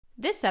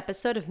This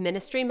episode of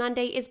Ministry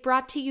Monday is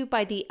brought to you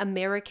by the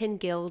American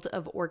Guild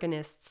of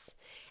Organists,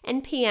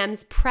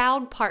 NPM's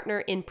proud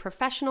partner in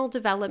professional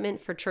development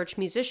for church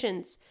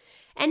musicians.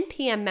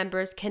 NPM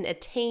members can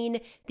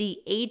attain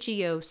the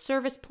AGO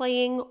service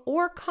playing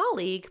or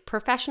colleague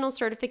professional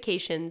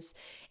certifications,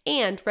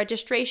 and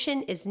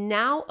registration is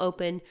now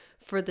open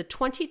for the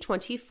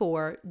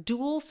 2024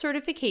 dual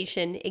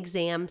certification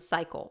exam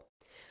cycle.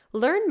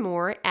 Learn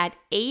more at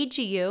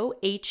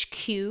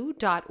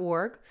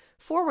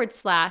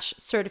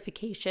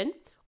agohq.org/certification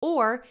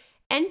or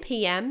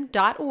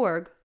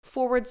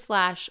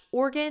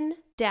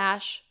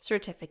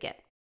npm.org/organ-certificate.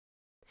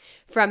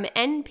 From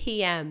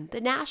NPM, the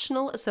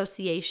National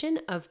Association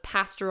of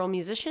Pastoral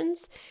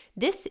Musicians,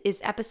 this is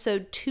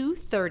episode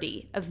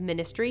 230 of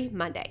Ministry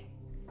Monday.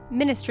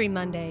 Ministry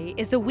Monday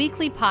is a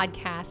weekly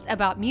podcast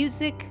about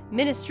music,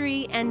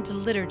 ministry, and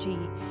liturgy,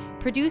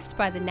 produced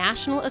by the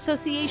National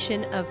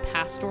Association of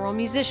Pastoral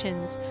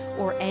Musicians,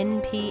 or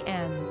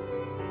NPM.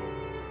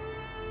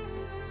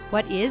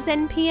 What is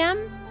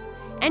NPM?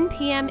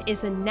 NPM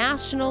is a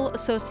national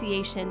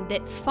association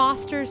that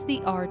fosters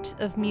the art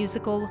of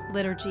musical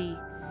liturgy.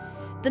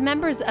 The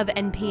members of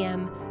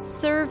NPM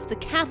serve the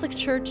Catholic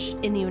Church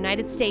in the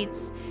United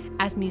States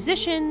as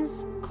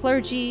musicians,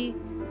 clergy,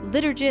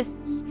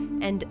 liturgists,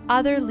 and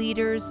other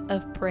leaders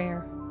of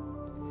prayer.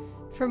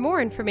 For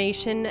more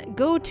information,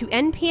 go to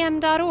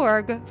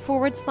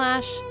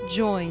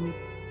npm.org/join.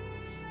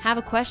 Have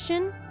a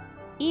question?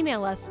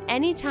 Email us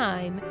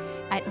anytime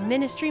at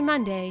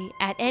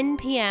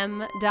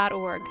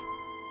ministrymonday@npm.org.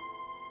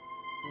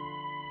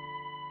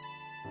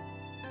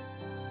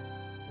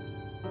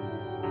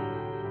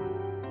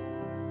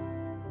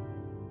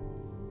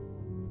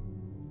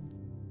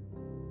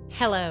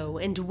 Hello,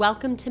 and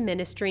welcome to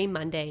Ministry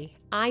Monday.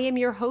 I am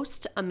your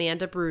host,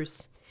 Amanda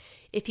Bruce.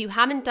 If you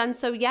haven't done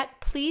so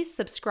yet, please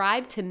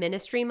subscribe to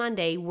Ministry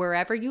Monday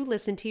wherever you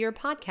listen to your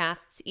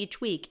podcasts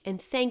each week,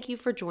 and thank you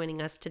for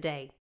joining us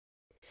today.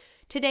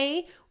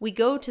 Today, we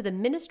go to the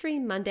Ministry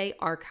Monday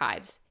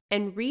archives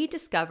and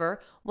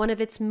rediscover one of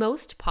its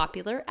most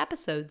popular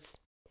episodes.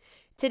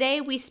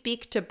 Today, we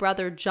speak to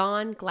Brother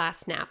John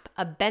Glasenapp,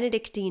 a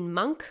Benedictine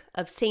monk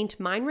of Saint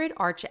Meinrad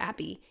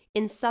Archabbey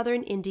in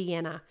southern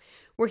Indiana,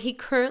 where he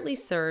currently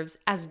serves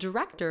as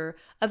director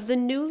of the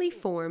newly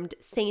formed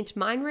Saint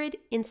Meinrad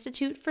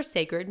Institute for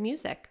Sacred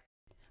Music.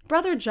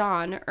 Brother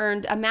John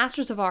earned a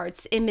Master's of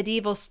Arts in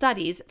Medieval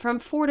Studies from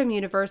Fordham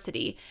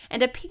University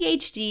and a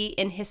PhD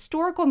in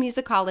Historical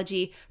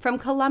Musicology from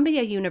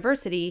Columbia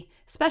University,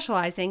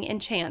 specializing in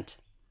chant.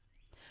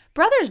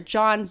 Brother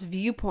John's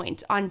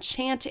viewpoint on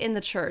chant in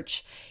the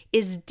church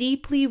is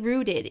deeply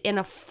rooted in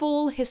a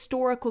full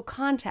historical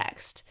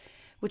context,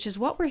 which is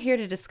what we're here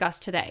to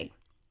discuss today.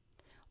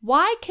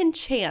 Why can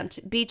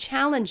chant be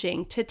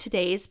challenging to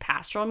today's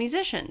pastoral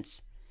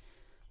musicians?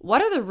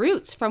 What are the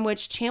roots from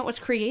which chant was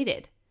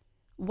created?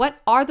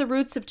 What are the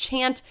roots of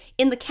chant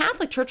in the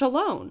Catholic Church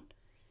alone?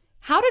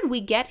 How did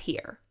we get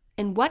here?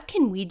 And what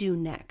can we do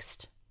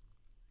next?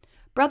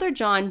 Brother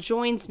John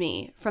joins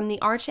me from the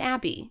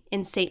Archabbey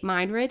in Saint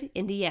Meinrad,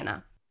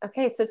 Indiana.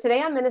 Okay, so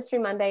today on Ministry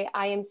Monday,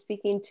 I am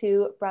speaking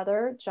to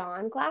Brother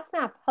John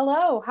Glasenapp.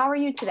 Hello, how are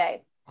you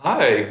today?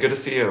 Hi, good to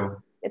see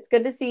you. It's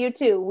good to see you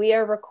too. We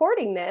are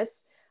recording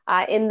this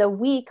in the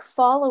week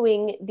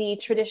following the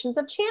Traditions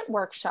of Chant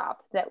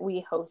workshop that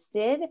we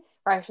hosted,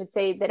 or I should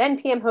say that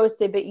NPM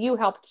hosted, but you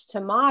helped to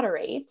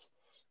moderate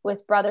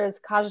with brothers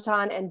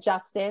Kajetan and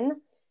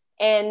Justin.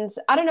 And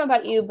I don't know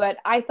about you, but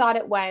I thought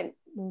it went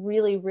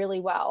really, really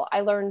well. I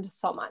learned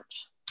so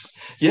much.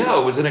 Yeah,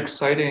 it was an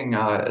exciting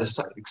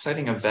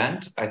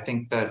event. I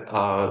think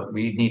that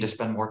we need to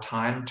spend more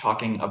time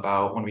talking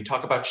about, when we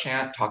talk about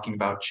chant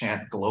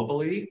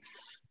globally.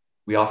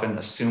 We often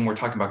assume we're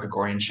talking about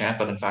Gregorian chant,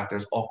 but in fact,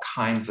 there's all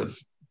kinds of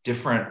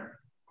different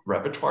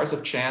repertoires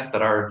of chant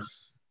that are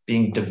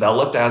being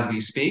developed as we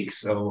speak.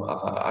 So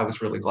I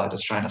was really glad to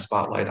shine a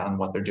spotlight on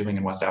what they're doing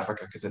in West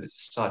Africa, because it is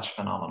such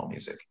phenomenal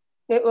music.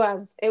 It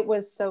was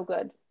so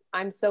good.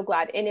 I'm so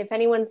glad. And if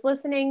anyone's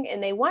listening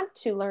and they want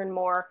to learn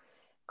more,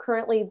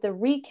 currently the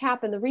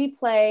recap and the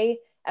replay,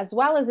 as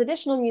well as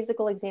additional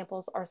musical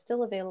examples, are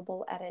still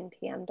available at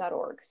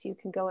npm.org. So you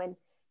can go and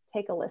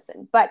take a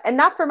listen. But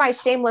enough for my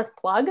shameless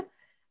plug.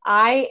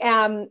 I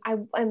am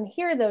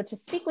here, though, to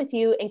speak with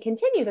you and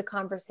continue the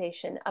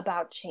conversation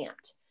about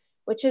chant,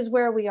 which is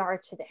where we are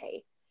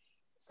today.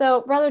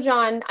 So, Brother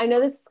John, I know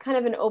this is kind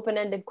of an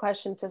open-ended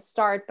question to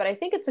start, but I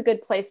think it's a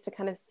good place to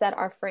kind of set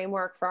our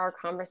framework for our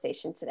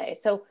conversation today.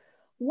 So,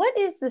 what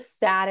is the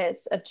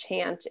status of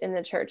chant in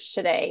the church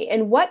today,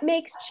 and what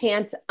makes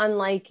chant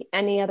unlike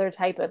any other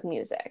type of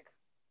music?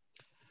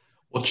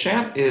 Well,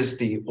 chant is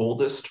the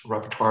oldest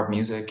repertoire of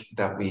music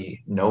that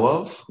we know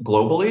of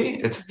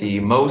globally. It's the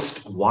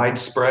most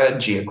widespread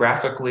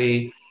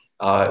geographically.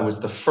 It was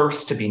the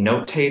first to be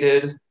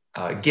notated.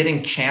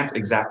 Getting chant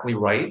exactly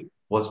right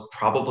was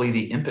probably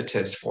the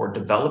impetus for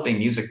developing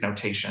music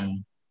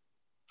notation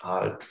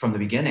from the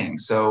beginning.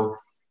 So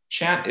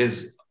chant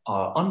is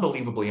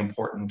unbelievably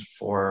important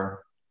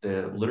for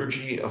the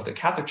liturgy of the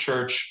Catholic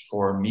Church,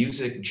 for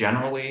music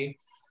generally.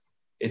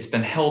 It's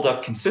been held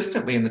up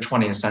consistently in the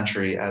 20th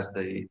century as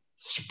the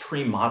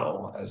supreme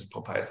model, as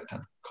Pope Pius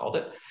X called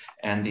it,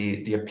 and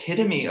the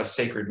epitome of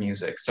sacred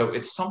music. So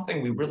it's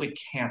something we really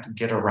can't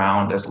get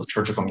around as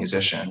liturgical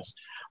musicians,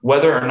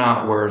 whether or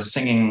not we're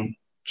singing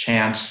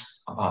chant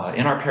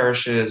in our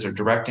parishes or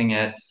directing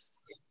it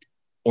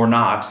or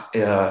not.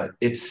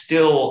 It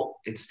still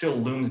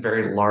looms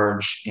very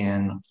large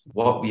in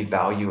what we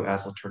value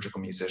as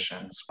liturgical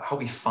musicians, how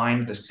we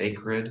find the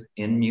sacred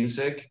in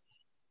music.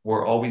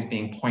 We're always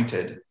being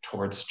pointed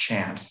towards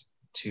chant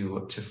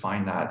to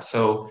find that.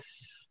 So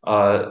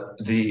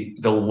the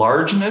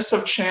largeness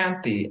of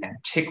chant, the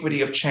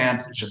antiquity of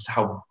chant, just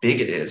how big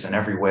it is in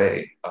every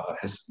way,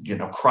 has,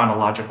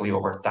 chronologically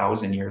over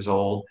 1,000 years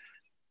old,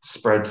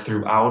 spread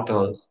throughout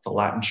the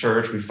Latin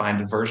Church. We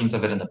find versions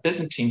of it in the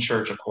Byzantine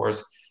Church, of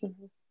course.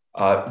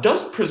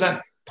 Does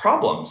present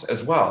problems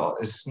as well.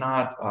 It's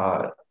not.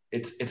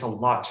 It's a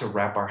lot to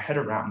wrap our head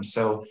around.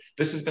 So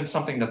this has been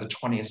something that the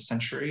 20th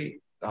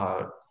century,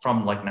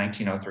 from like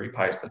 1903,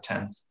 Pius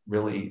X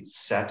really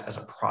set as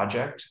a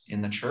project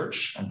in the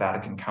Church, and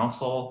Vatican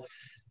Council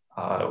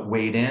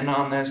weighed in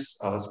on this.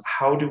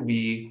 How do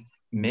we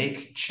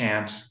make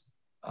chant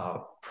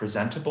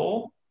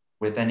presentable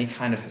with any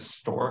kind of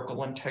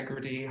historical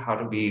integrity? How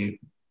do we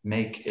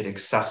make it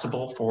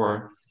accessible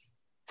for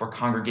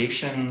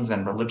congregations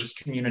and religious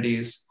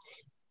communities?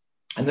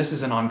 And this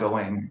is an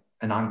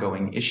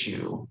ongoing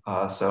issue.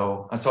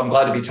 So I'm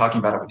glad to be talking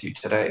about it with you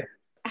today.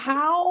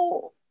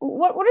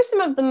 What are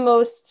some of the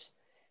most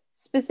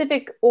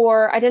specific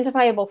or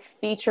identifiable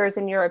features,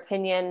 in your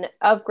opinion,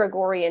 of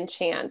Gregorian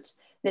chant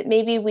that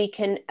maybe we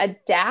can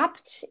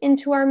adapt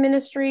into our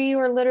ministry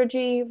or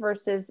liturgy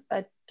versus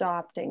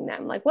adopting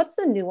them? Like, what's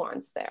the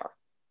nuance there?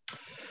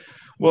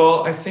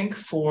 Well, I think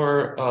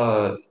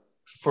for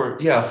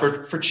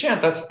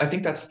chant, that's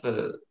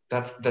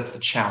the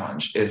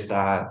challenge, is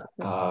that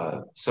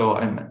so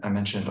I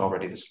mentioned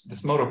already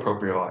this moto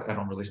proprio. I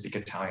don't really speak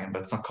Italian, but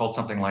it's not called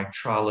something like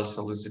Tra la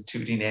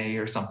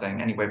sollecitudine or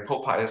something. Anyway,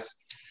 Pope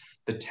Pius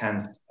X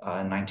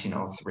in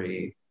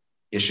 1903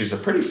 issues a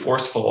pretty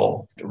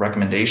forceful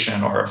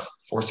recommendation, or a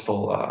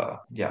forceful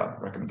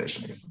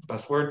recommendation, I guess is the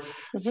best word,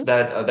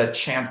 that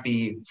chant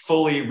be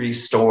fully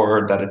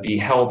restored, that it be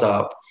held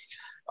up,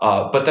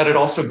 but that it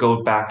also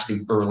go back to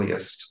the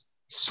earliest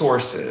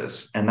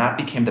sources. And that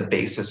became the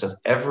basis of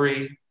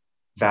every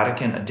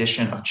Vatican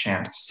edition of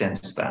chant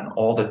since then.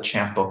 All the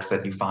chant books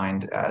that you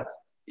find at,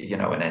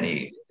 in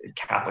any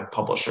Catholic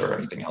publisher or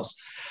anything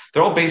else,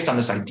 they're all based on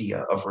this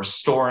idea of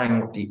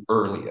restoring the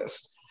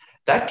earliest.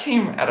 That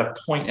came at a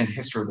point in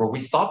history where we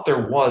thought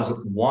there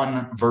was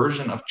one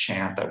version of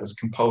chant that was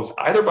composed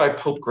either by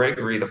Pope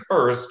Gregory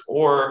I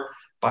or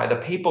by the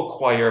papal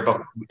choir.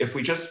 But if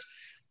we just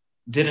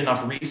did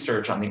enough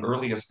research on the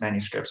earliest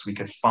manuscripts, we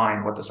could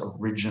find what this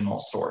original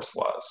source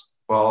was.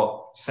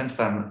 Well, since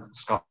then,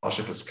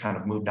 scholarship has kind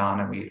of moved on,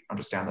 and we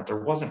understand that there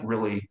wasn't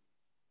really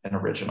an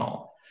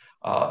original.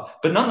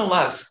 But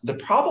nonetheless, the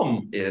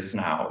problem is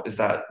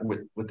that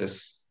with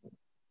this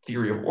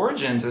theory of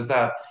origins, is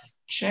that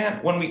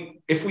chant,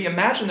 if we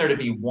imagine there to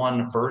be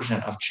one version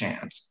of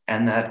chant,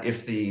 and that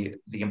if the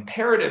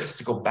imperative is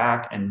to go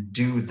back and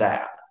do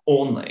that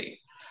only,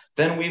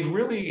 then we've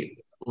really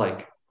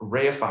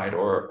reified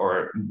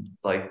or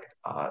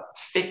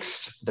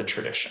fixed the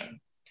tradition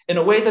in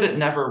a way that it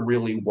never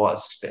really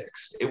was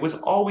fixed. It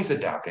was always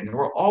adapting. There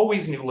were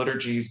always new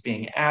liturgies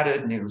being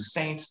added, new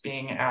saints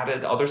being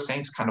added, other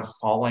saints kind of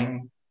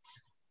falling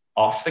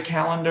off the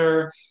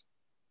calendar,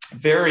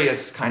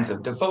 various kinds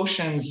of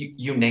devotions,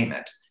 you name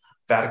it.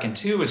 Vatican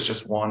II is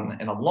just one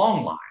in a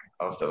long line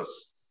of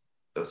those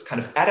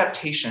kind of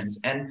adaptations.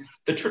 And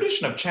the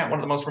tradition of chant, one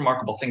of the most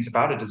remarkable things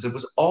about it is it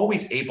was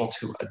always able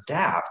to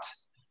adapt.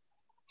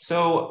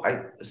 So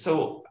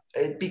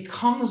it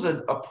becomes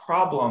a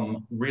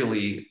problem,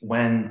 really,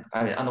 when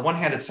on the one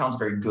hand, it sounds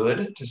very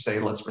good to say,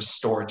 let's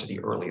restore it to the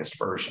earliest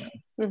version.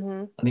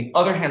 On the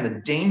other hand,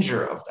 the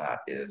danger of that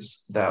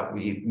is that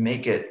we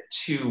make it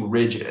too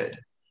rigid,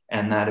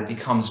 and that it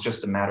becomes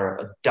just a matter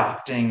of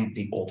adopting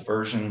the old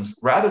versions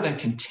rather than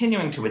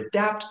continuing to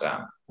adapt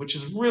them, which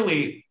is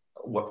really,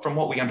 from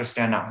what we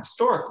understand now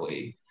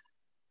historically,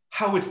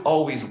 how it's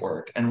always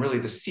worked, and really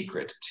the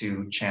secret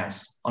to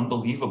chant's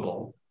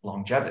unbelievable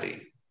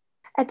longevity.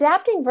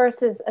 Adapting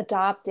versus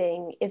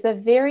adopting is a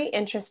very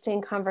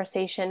interesting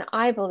conversation,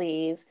 I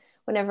believe,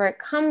 whenever it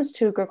comes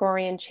to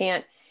Gregorian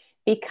chant,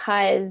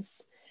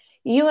 because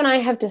you and I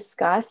have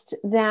discussed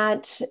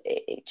that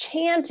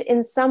chant,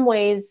 in some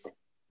ways,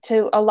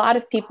 to a lot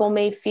of people,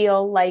 may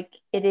feel like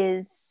it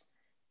is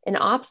an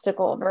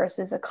obstacle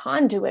versus a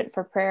conduit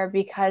for prayer,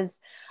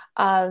 because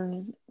of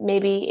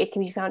maybe it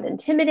can be found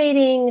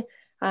intimidating,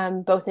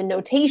 both in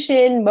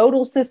notation,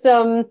 modal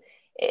system,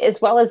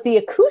 as well as the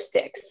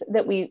acoustics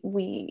that we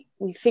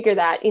figure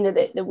that,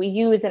 that we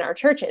use in our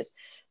churches.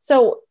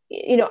 So,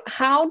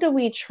 how do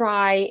we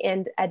try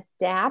and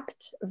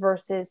adapt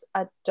versus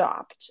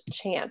adopt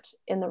chant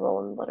in the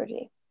role in the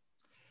liturgy?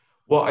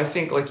 Well, I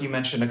think, like you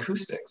mentioned,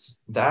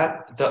 acoustics,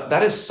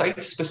 that is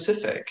site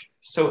specific.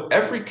 So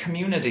every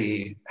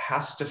community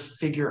has to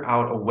figure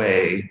out a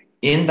way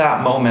in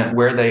that moment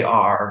where they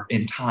are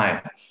in time,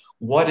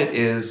 what it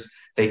is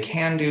they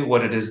can do,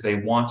 what it is they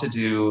want to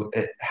do.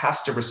 It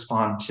has to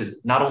respond to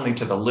not only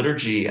to the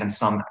liturgy and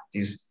some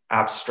these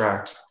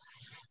abstract,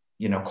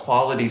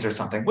 qualities or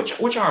something,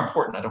 which are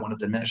important. I don't want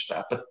to diminish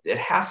that, but it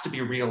has to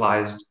be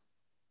realized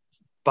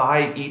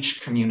by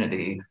each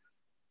community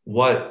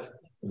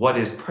what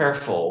is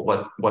prayerful,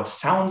 what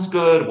sounds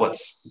good,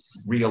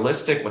 what's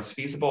realistic, what's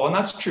feasible. And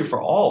that's true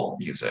for all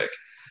music.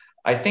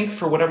 I think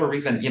for whatever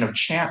reason,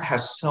 chant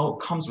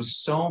comes with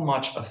so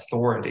much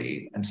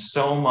authority and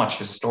so much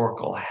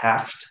historical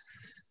heft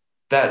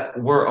that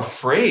we're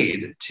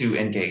afraid to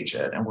engage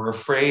it, and we're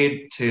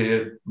afraid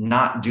to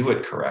not do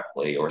it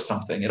correctly or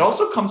something. It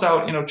also comes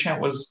out, chant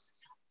was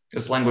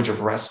this language of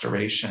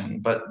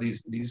restoration, but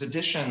these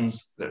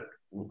editions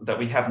that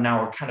we have now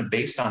are kind of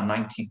based on the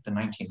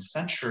 19th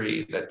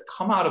century that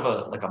come out of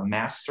a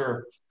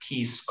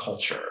masterpiece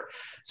culture.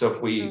 So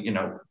if we,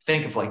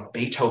 think of like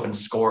Beethoven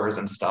scores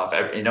and stuff,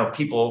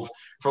 people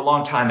for a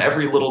long time,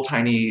 every little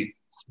tiny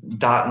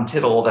dot and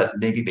tittle that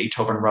maybe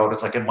Beethoven wrote,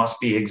 it's like, it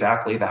must be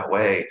exactly that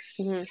way.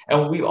 Mm-hmm.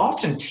 And we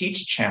often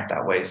teach chant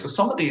that way. So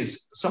some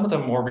of the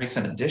more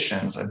recent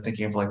editions, I'm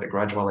thinking of like the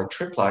Graduale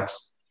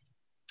Triplex,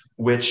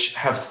 which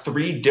have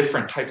 3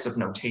 different types of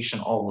notation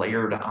all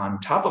layered on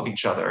top of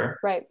each other,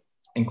 right,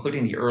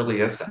 including the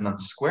earliest and then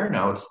square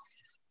notes,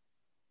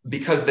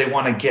 because they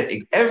want to get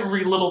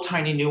every little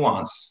tiny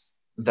nuance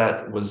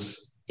that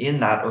was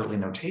in that early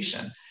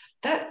notation.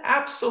 That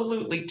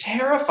absolutely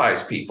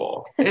terrifies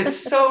people. It's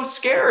so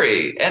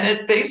scary. And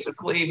it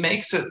basically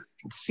makes it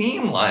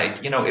seem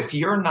like, if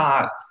you're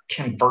not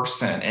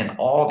conversant in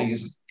all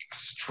these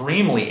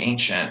extremely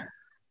ancient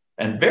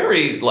and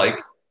very,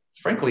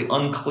 frankly,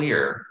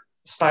 unclear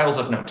styles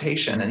of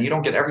notation, and you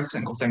don't get every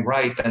single thing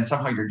right, then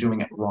somehow you're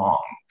doing it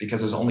wrong, because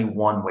there's only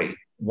one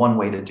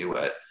way to do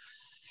it.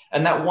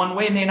 And that one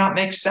way may not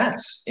make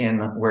sense in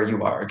where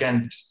you are.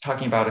 Again,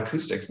 talking about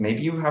acoustics,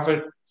 maybe you have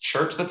a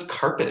church that's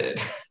carpeted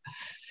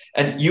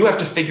and you have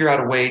to figure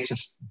out a way to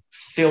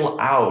fill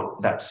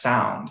out that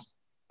sound,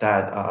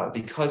 that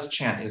because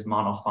chant is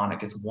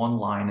monophonic, it's one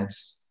line,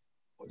 it's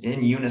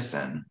in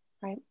unison,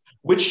 right,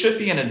 which should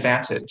be an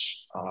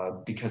advantage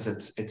because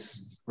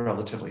it's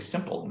relatively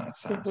simple in that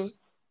sense. Mm-hmm.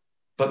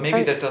 But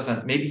maybe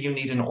maybe you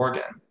need an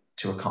organ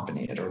to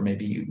accompany it, or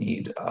maybe you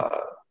need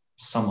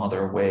some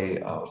other way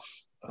of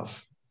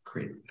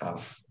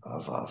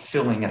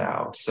filling it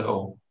out.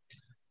 So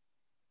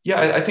yeah,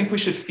 I think we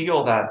should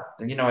feel that,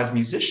 as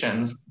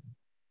musicians,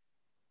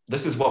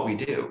 this is what we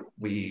do.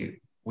 We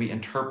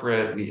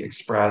interpret, we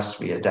express,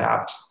 we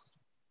adapt.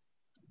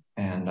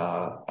 And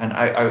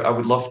I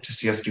would love to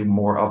see us do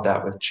more of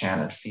that with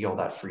chant and feel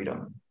that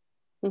freedom.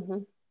 Mm-hmm.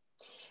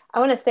 I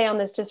want to stay on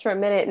this just for a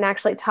minute and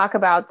actually talk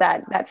about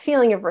that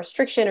feeling of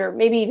restriction, or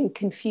maybe even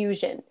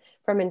confusion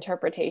from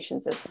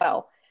interpretations as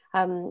well.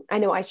 I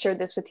know I shared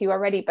this with you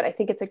already, but I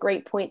think it's a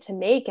great point to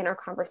make in our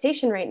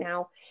conversation right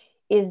now,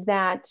 is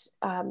that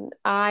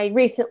I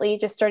recently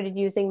just started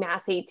using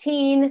Mass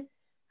 18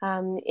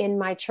 in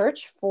my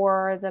church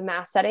for the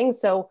Mass setting.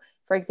 So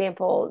for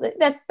example,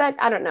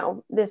 I don't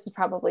know, this is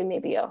probably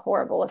maybe a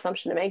horrible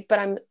assumption to make,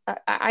 but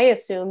I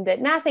assume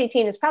that Mass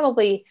 18 is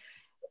probably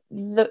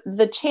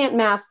the chant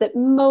Mass that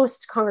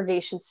most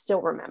congregations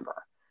still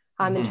remember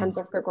in terms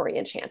of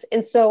Gregorian chant.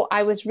 And so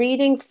I was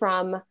reading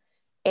from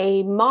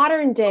a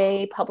modern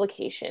day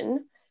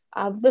publication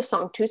of the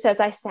Sanctus as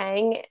I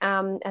sang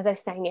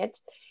it.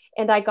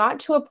 And I got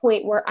to a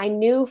point where I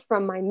knew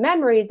from my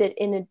memory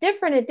that in a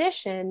different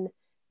edition,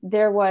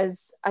 there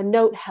was a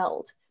note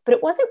held, but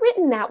it wasn't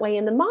written that way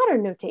in the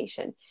modern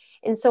notation.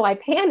 And so I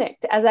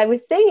panicked as I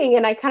was singing,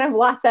 and I kind of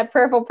lost that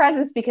prayerful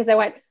presence, because I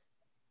went,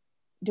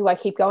 do I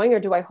keep going or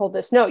do I hold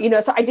this note?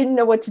 So I didn't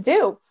know what to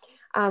do.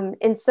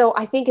 And so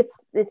I think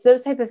it's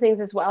those type of things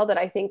as well that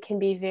I think can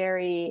be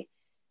very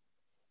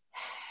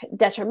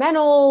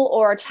detrimental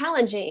or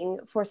challenging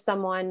for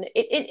someone.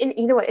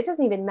 You know what, it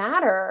doesn't even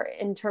matter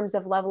in terms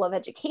of level of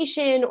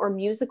education or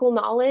musical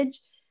knowledge.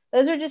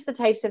 Those are just the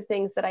types of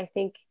things that I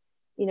think,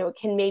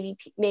 can maybe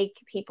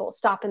make people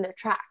stop in their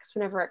tracks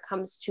whenever it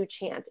comes to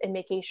chant, and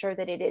making sure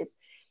that it is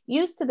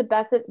used to the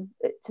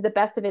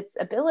best of its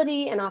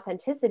ability and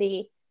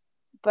authenticity,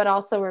 but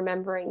also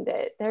remembering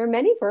that there are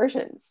many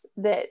versions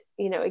that,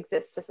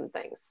 exist to some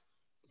things.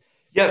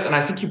 Yes, and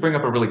I think you bring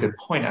up a really good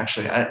point,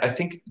 actually. I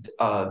think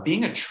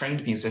being a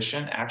trained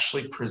musician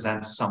actually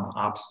presents some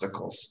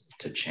obstacles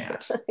to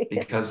chant,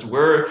 because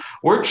we're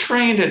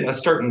trained in a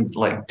certain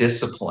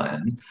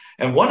discipline.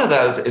 And one of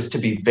those is to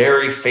be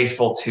very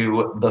faithful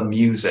to the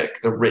music,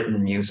 the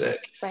written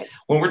music. Right.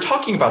 When we're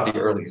talking about the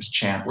earliest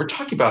chant, we're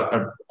talking about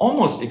an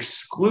almost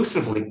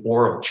exclusively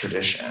oral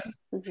tradition,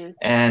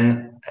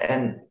 and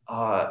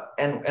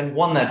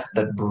one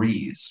that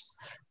breathes.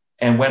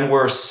 And when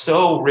we're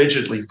so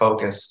rigidly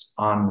focused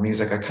on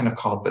music, I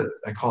call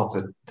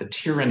it the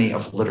tyranny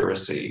of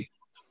literacy.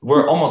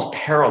 we're almost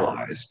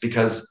paralyzed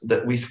because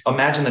that we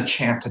imagine the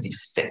chant to be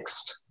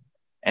fixed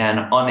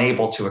and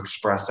unable to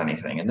express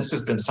anything. And this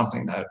has been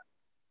something that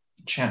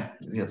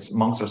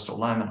monks of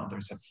Solem and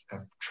others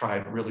have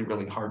tried really,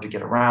 really hard to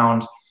get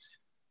around.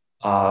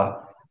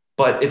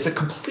 But it's a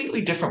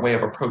completely different way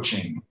of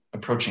approaching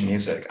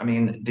music. I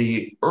mean,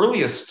 the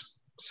earliest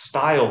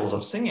styles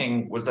of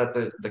singing was that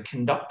the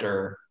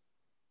conductor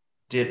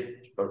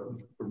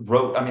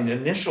wrote, I mean, the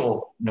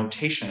initial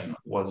notation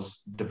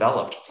was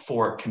developed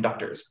for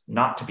conductors,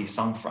 not to be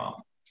sung from.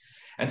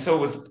 And so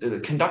it was the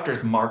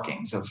conductor's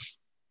markings of,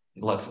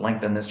 let's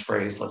lengthen this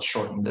phrase, let's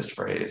shorten this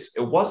phrase.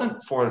 It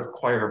wasn't for the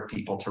choir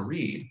people to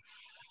read.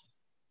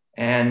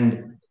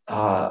 And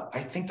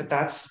I think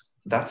that's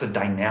a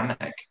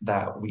dynamic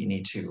that we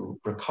need to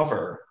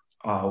recover.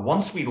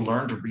 Once we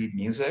learn to read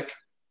music,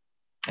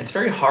 it's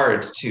very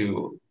hard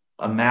to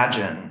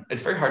imagine,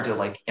 it's very hard to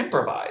like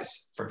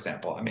improvise, for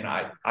example. I mean,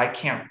 I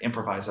can't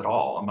improvise at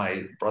all.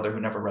 My brother who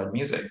never read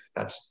music,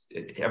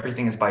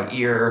 everything is by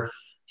ear.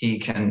 He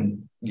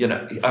can,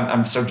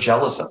 I'm so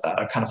jealous of that.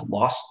 I've kind of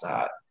lost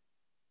that.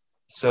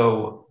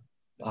 So,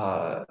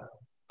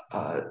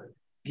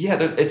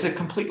 it's a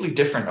completely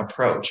different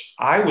approach.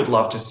 I would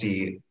love to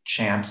see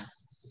chant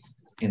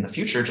in the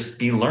future just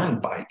be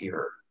learned by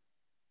ear,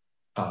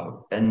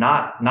 and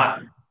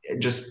not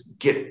just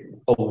get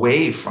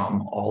away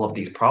from all of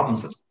these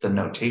problems that the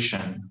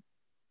notation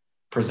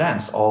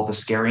presents, all the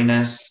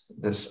scariness,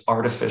 this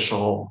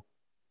artificial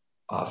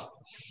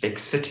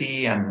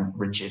fixity and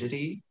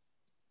rigidity.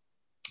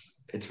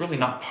 It's really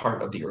not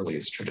part of the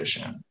earliest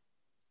tradition.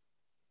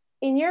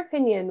 In your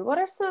opinion, what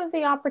are some of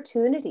the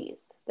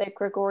opportunities that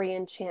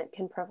Gregorian chant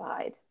can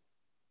provide?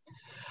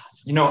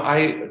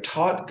 I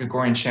taught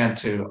Gregorian chant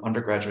to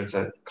undergraduates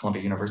at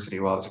Columbia University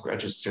while I was a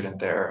graduate student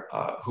there,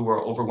 who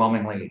were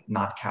overwhelmingly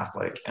not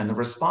Catholic. And the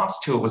response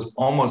to it was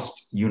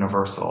almost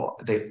universal.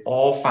 They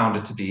all found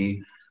it to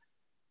be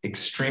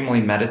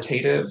extremely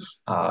meditative.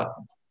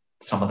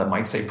 Some of them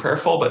might say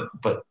prayerful,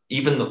 but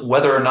even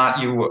whether or not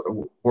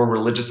you were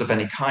religious of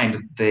any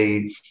kind,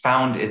 they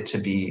found it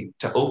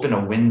to open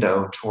a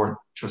window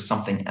to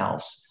something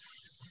else.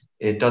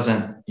 It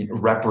doesn't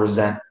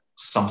represent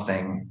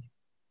something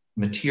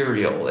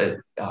material.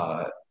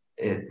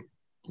 It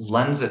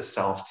lends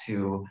itself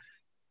to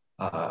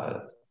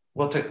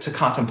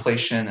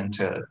contemplation and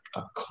to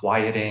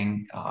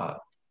quieting,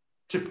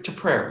 to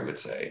prayer, we would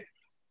say.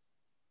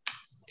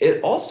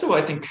 It also,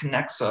 I think,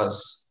 connects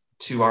us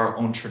to our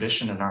own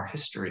tradition and our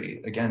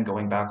history, again,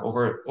 going back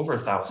over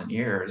 1,000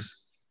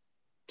 years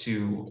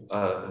to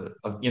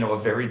a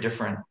very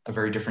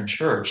different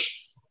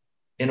church,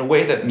 in a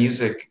way that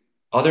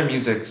other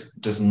music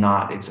does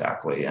not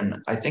exactly.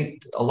 And I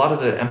think a lot of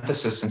the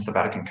emphasis since the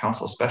Vatican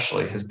Council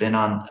especially has been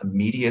on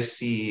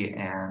immediacy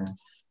and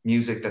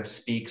music that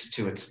speaks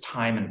to its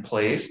time and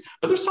place.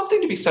 But there's something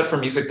to be said for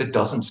music that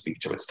doesn't speak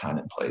to its time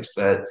and place,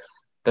 that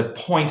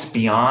points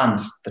beyond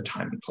the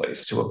time and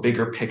place to a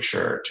bigger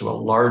picture, to a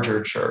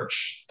larger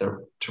church, to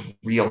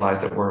realize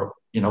that we're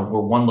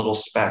one little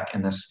speck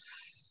in this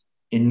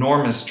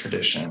enormous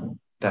tradition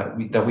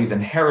that we've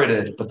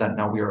inherited, but that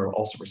now we are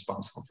also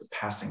responsible for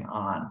passing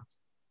on.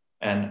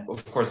 And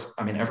of course,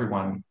 I mean,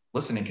 everyone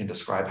listening can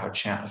describe how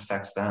chant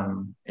affects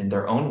them in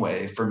their own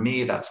way. For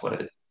me, that's what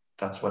it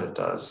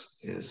does,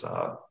 is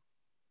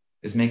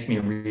makes me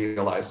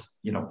realize,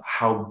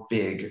 how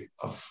big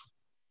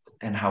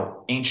and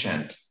how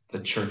ancient the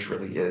church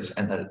really is,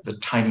 and the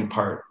tiny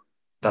part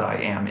that I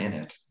am in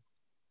it.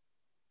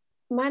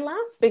 My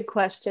last big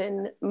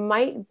question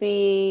might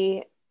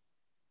be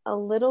a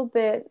little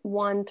bit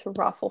one to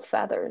ruffle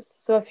feathers.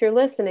 So if you're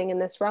listening and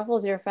this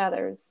ruffles your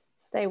feathers,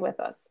 stay with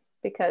us,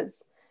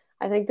 because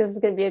I think this is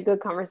going to be a good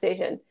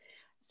conversation.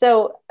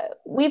 So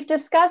we've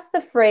discussed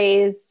the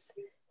phrase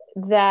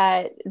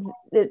that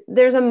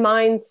there's a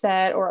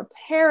mindset or a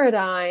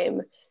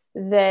paradigm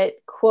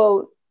that,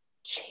 quote,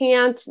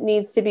 chant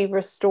needs to be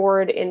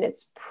restored in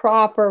its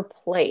proper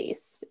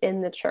place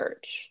in the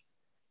church.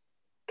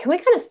 Can we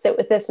kind of sit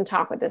with this and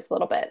talk with this a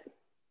little bit?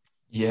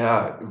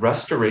 Yeah,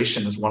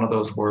 restoration is one of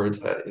those words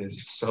that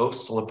is so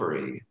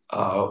slippery.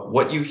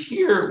 What you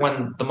hear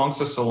when the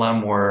monks of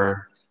Solem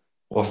were,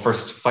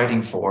 first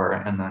fighting for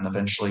and then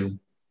eventually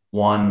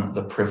won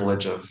the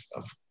privilege of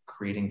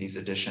creating these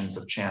editions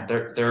of chant,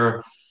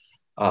 their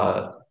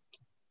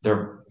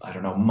I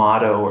don't know,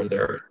 motto or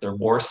their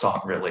war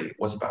song really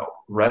was about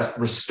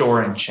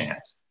restoring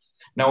chant.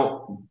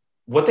 Now,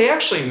 what they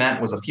actually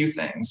meant was a few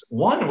things.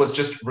 One was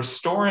just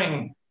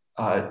restoring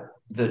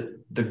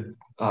the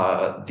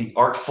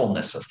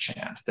artfulness of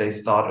chant. They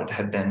thought it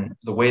had been,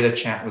 the way that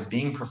chant was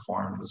being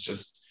performed was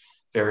just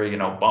very,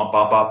 bop, bop,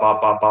 bop,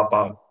 bop, bop, bop,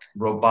 bop,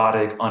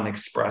 robotic,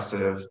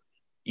 unexpressive.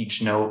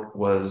 Each note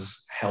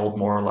was held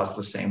more or less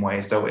the same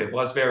way. So it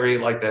was very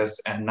like this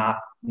and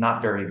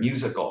not very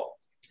musical.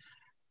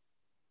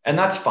 And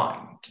that's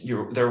fine.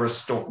 They're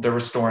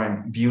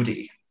restoring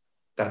beauty.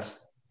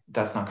 That's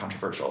not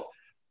controversial.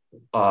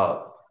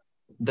 But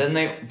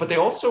they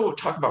also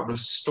talk about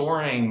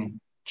restoring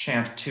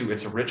chant to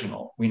its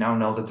original. We now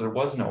know that there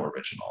was no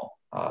original.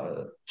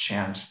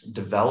 Chant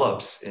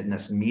develops in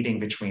this meeting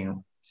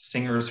between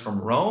singers from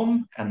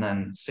Rome and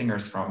then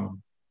singers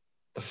from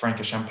the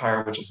Frankish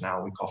Empire, which is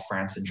now we call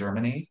France and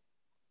Germany.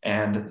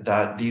 And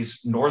that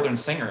these northern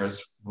singers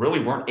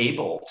really weren't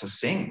able to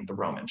sing the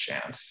Roman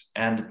chants.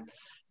 And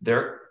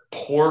their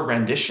poor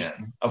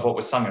rendition of what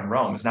was sung in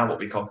Rome is now what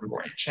we call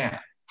Gregorian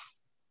chant.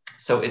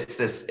 So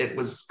it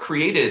was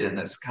created in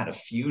this kind of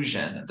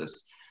fusion,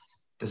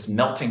 this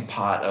melting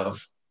pot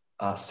of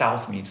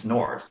South meets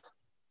North.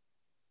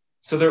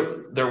 So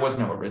there was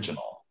no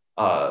original.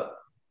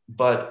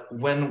 But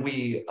when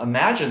we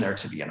imagine there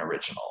to be an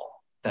original,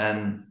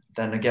 then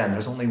again,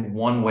 there's only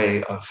one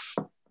way of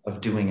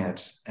doing it,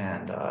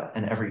 and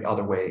every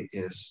other way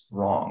is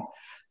wrong.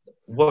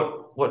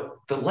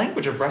 What the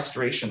language of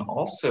restoration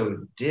also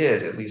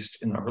did, at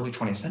least in the early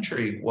 20th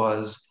century,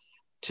 was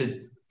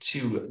to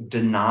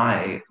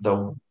deny the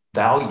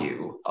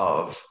value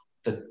of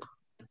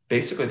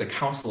basically the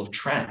Council of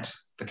Trent.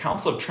 The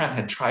Council of Trent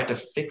had tried to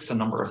fix a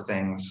number of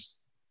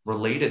things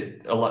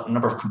related, a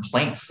number of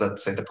complaints that,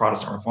 say, the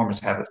Protestant reformers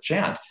had with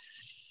chant.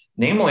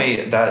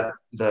 Namely, that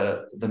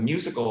the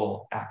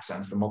musical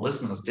accents, the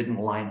melismas, didn't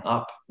line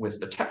up with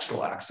the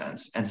textual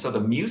accents. And so the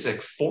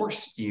music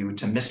forced you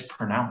to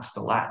mispronounce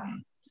the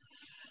Latin.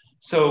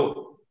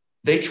 So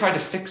they tried to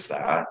fix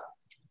that,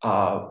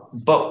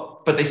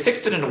 but they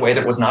fixed it in a way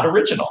that was not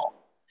original.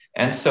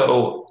 And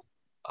so,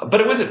 but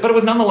it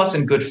was nonetheless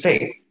in good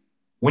faith.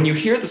 When you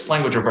hear this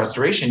language of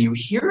restoration, you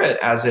hear it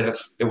as if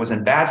it was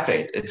in bad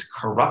faith. It's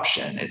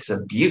corruption, it's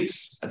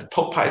abuse.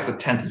 Pope Pius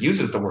X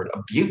uses the word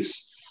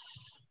abuse.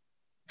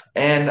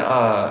 And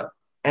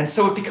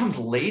so it becomes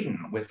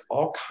laden with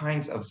all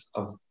kinds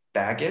of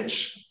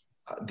baggage.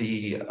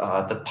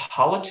 The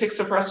politics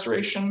of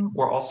restoration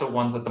were also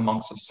ones that the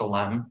monks of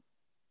Salem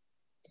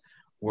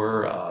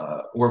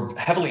were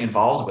heavily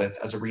involved with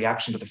as a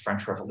reaction to the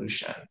French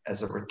Revolution,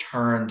 as a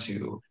return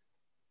to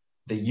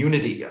the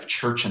unity of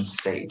church and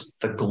state,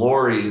 the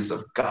glories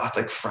of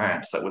Gothic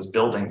France that was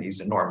building these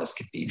enormous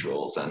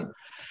cathedrals,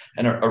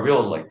 and a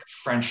real like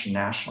French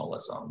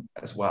nationalism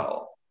as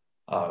well.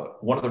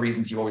 One of the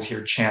reasons you always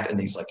hear chant in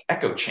these like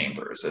echo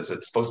chambers is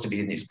it's supposed to be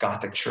in these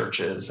Gothic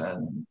churches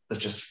and that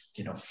just,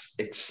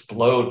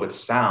 explode with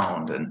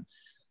sound.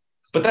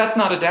 But that's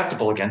not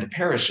adaptable again to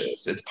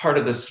parishes. It's part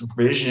of this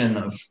vision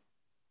of,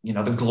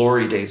 the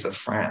glory days of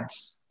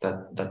France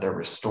that they're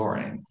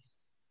restoring.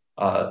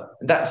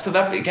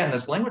 That again,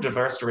 this language of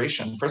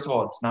restoration, first of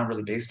all, it's not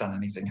really based on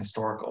anything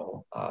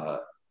historical.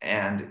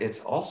 And it's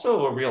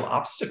also a real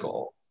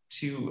obstacle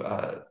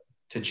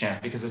to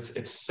chant because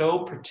it's so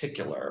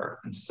particular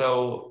and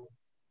so,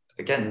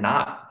 again,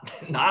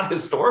 not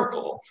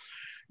historical,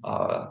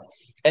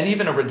 and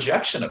even a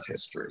rejection of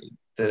history.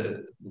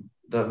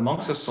 The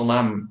monks of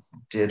Salem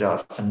did a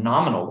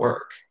phenomenal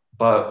work,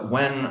 but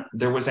when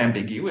there was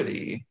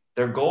ambiguity,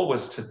 their goal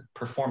was to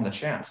perform the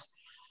chants.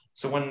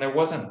 So when it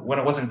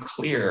wasn't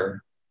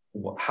clear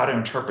how to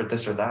interpret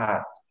this or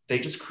that, they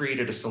just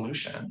created a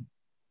solution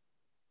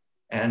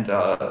and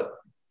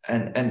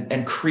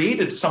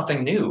created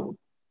something new.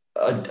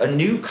 A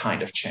new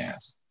kind of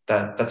chant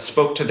that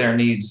spoke to their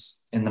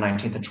needs in the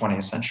 19th and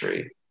 20th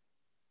century.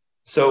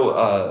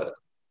 So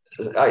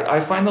I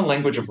find the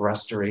language of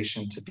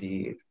restoration to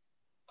be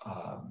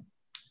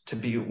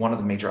one of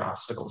the major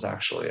obstacles,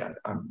 actually,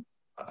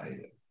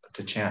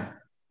 to chant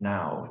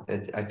now.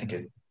 I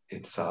think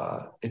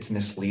it's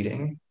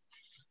misleading,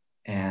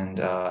 and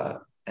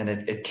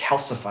it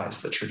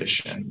calcifies the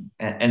tradition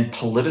and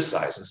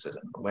politicizes it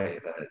in a way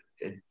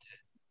that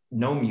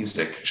no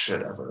music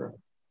should ever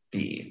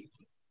be.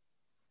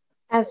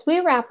 As we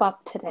wrap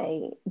up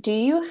today, do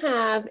you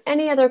have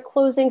any other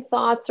closing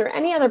thoughts or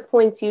any other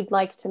points you'd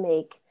like to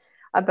make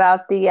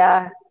about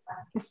the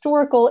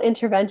historical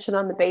intervention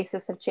on the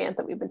basis of chant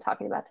that we've been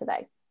talking about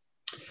today?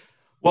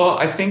 Well,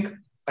 I think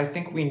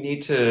we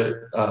need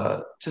to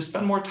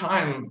spend more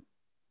time,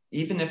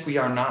 even if we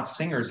are not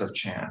singers of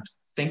chant,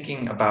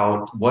 thinking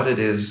about what it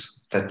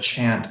is that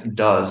chant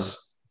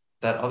does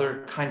that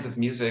other kinds of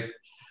music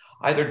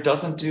either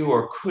doesn't do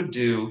or could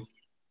do.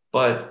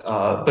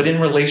 But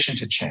in relation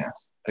to chant,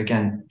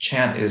 again,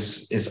 chant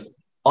is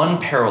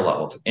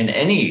unparalleled in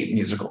any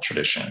musical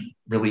tradition,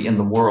 really, in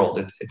the world.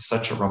 It's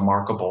such a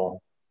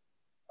remarkable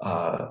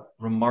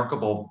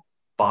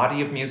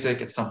body of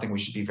music. It's something we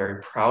should be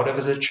very proud of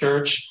as a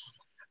church.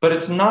 But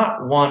it's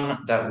not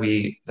one that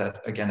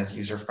again is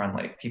user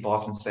friendly. People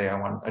often say,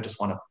 I just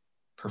want to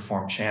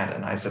perform chant,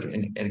 and I said,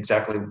 and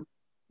exactly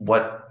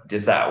what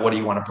is that? What do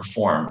you want to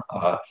perform?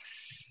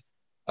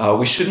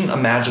 We shouldn't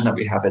imagine that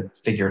we have it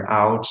figured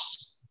out.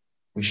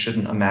 We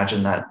shouldn't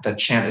imagine that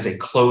chant is a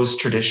closed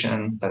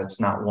tradition, that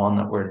it's not one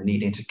that we're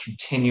needing to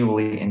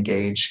continually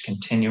engage,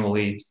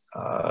 continually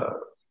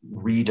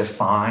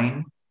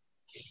redefine.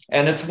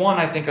 And it's one,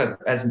 I think,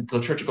 as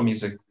liturgical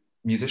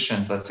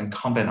musicians, that's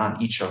incumbent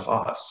on each of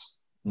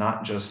us,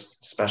 not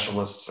just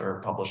specialists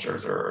or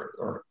publishers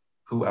or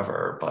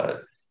whoever,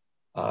 but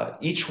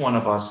each one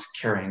of us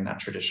carrying that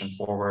tradition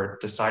forward,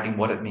 deciding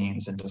what it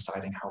means and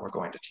deciding how we're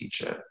going to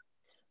teach it.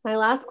 My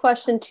last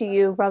question to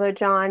you, Brother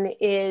John,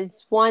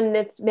 is one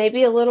that's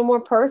maybe a little more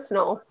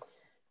personal.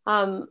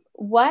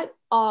 What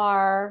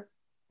are,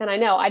 and I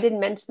know I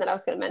didn't mention that I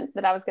was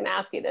going to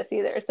ask you this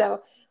either.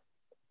 So,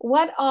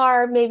 what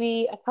are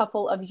maybe a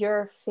couple of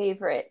your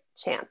favorite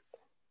chants?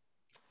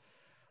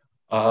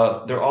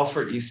 They're all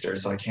for Easter,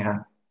 so I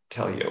can't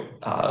tell you.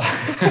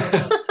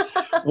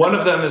 One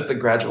of them is the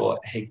gradual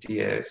Haec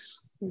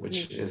Dies,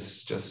 which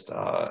is just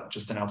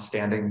an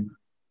outstanding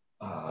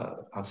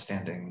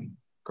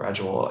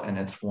gradual, and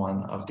it's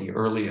one of the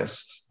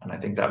earliest, and I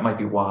think that might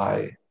be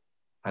why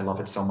I love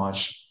it so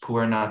much.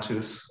 Puer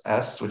natus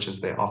est, which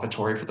is the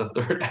offertory for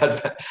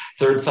the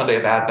third Sunday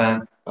of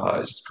Advent.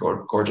 It's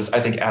gorgeous. I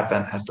think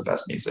Advent has the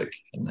best music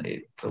in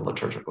the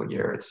liturgical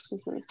year. It's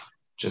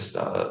just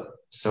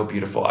so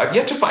beautiful. I've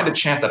yet to find a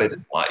chant that I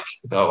didn't like,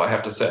 though. I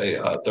have to say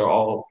they're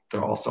all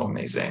so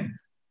amazing.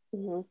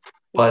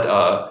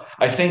 But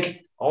I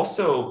think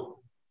also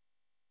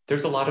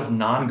there's a lot of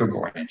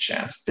non-Gregorian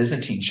chants,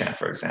 Byzantine chant,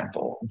 for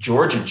example,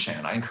 Georgian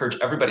chant. I encourage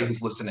everybody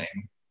who's listening.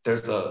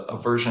 There's a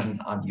version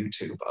on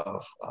YouTube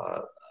of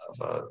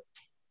a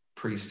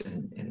priest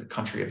in the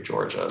country of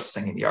Georgia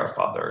singing the Our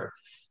Father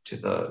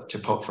to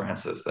Pope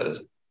Francis that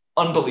is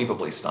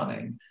unbelievably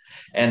stunning.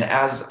 And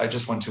as I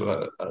just went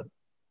to a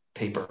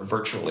paper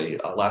virtually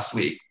last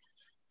week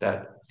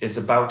that is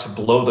about to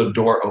blow the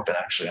door open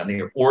actually on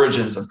the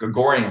origins of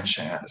Gregorian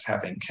chant as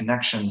having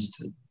connections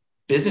to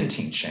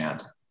Byzantine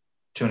chant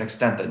to an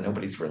extent that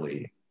nobody's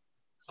really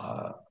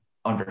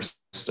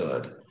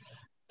understood.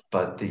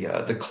 But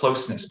the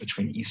closeness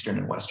between Eastern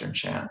and Western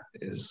chant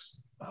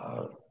is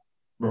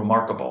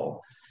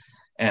remarkable.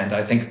 And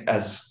I think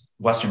as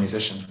Western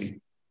musicians,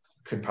 we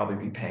could probably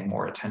be paying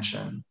more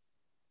attention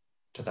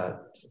to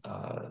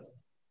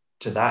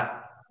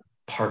that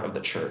part of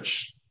the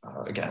church.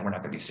 Again, we're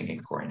not going to be singing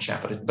Gregorian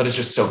chant, but it's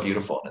just so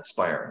beautiful and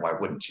inspiring. Why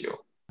wouldn't you?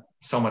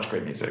 So much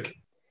great music.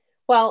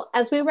 Well,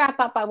 as we wrap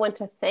up, I want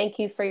to thank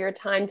you for your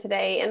time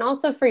today and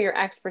also for your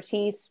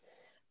expertise,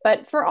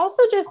 but for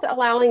also just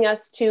allowing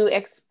us to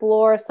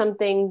explore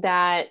something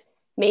that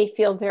may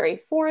feel very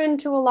foreign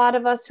to a lot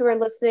of us who are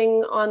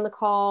listening on the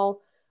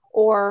call,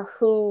 or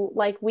who,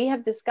 like we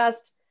have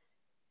discussed,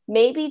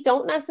 maybe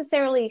don't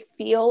necessarily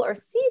feel or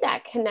see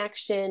that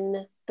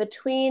connection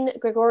between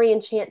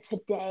Gregorian chant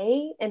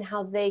today and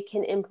how they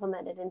can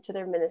implement it into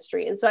their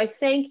ministry. And so I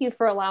thank you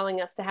for allowing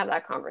us to have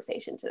that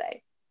conversation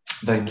today.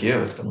 Thank you.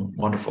 It's been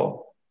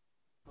wonderful.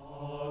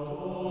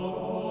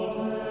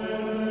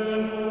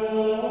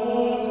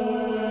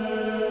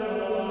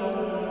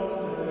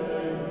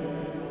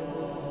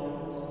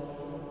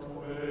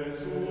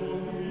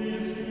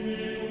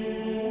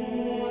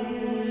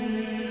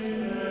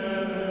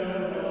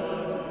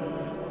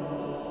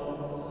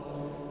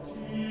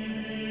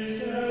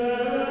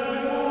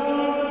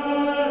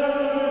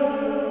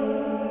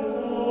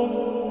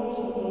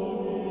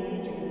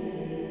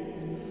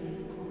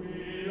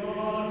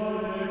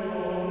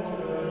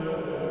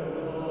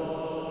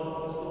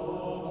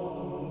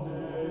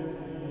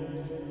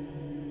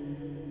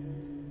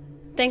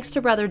 Thanks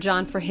to Brother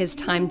John for his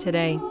time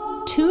today.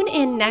 Tune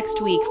in next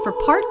week for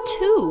part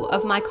 2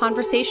 of my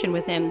conversation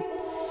with him.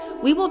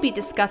 We will be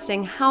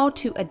discussing how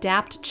to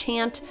adapt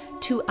chant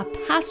to a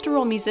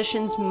pastoral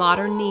musician's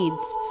modern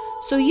needs,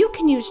 so you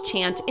can use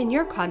chant in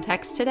your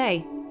context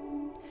today.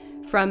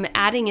 From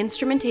adding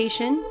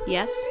instrumentation,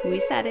 yes, we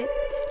said it,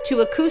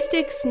 to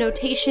acoustics,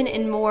 notation,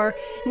 and more,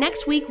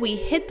 next week we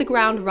hit the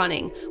ground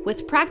running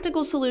with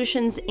practical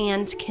solutions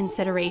and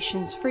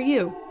considerations for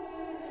you.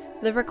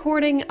 The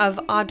recording of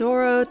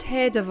Adoro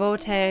Te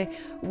Devote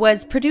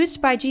was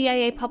produced by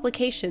GIA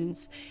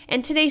Publications,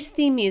 and today's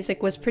theme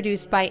music was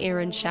produced by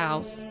Aaron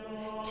Schaus.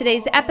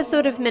 Today's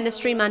episode of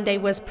Ministry Monday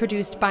was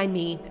produced by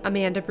me,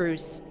 Amanda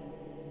Bruce.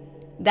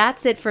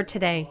 That's it for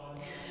today.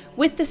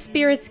 With the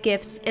Spirit's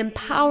gifts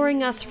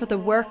empowering us for the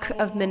work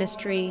of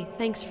ministry,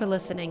 thanks for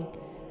listening.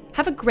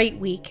 Have a great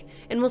week,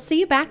 and we'll see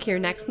you back here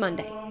next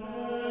Monday.